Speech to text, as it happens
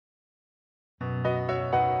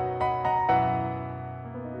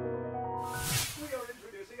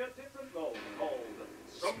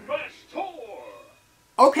Smash Tour.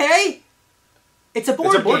 Okay. It's a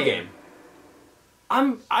board game. It's a board game.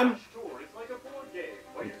 I'm. Smash Tour is like a board game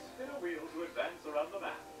where you spin a wheel to advance around the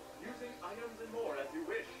map, using items and more as you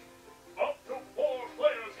wish. Up to 4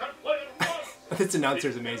 players can play at once. This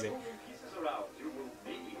announcer's amazing. Moving pieces around to move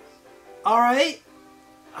these. All right.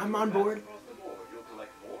 I'm on board. Across the board, you'll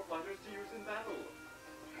collect more fighters to use in battle.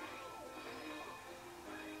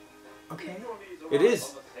 Okay. If your knees It arrive is.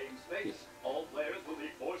 on the same space, all players will be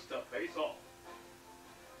forced to face off.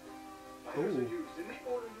 Fighters are used in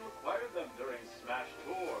the order you acquired them during Smash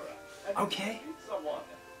Tour. And if Okay. you beat someone,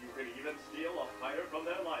 you can even steal a fighter from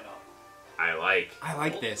their lineup. I like. I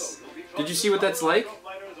like this. Also, you'll be Did you trying see to what that's power like? up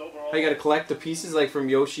your fighters overall. How you gotta collect the pieces like from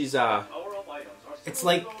Yoshi's Power-up items are It's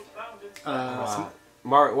similar like, to those found in Smash.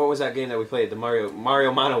 Mario. What was that game that we played? The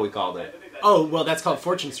Mario Mono we called it. Oh well, that's called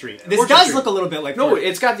Fortune Street. This Fortune does Street. look a little bit like. No, Fortune.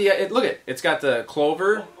 it's got the it's got the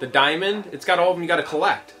clover, the diamond. It's got all of them you gotta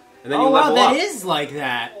collect, and then you Oh wow, level that up. is like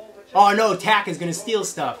that. Oh no, Tak is gonna steal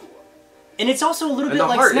stuff. And it's also a little And bit the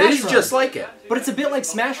like heart, Smash it is Run. just like it. But it's a bit like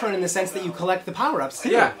Smash Run in the sense that you collect the power-ups too.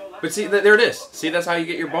 Yeah, but see, there it is. See, that's how you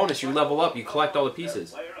get your bonus. You level up. You collect all the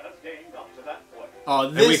pieces. Player has gained up to that point. Oh,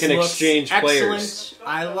 this we can looks exchange excellent. players.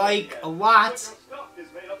 I like a lot. Stuff is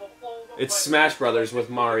made up of all the It's fighters Smash Brothers with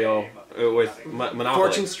Mario, with Monopoly.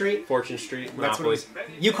 Fortune Street. Fortune Street, That's Monopoly.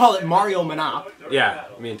 what you call it Mario Monop. Yeah,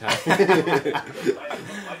 me and Ty.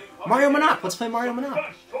 Mario Monop. Let's play Mario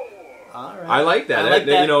Monop. All right. I like that. I like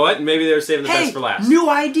that. You know what? Maybe they're saving the Hey, best for last. new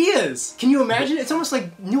ideas. Can you imagine? It's almost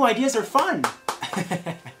like new ideas are fun.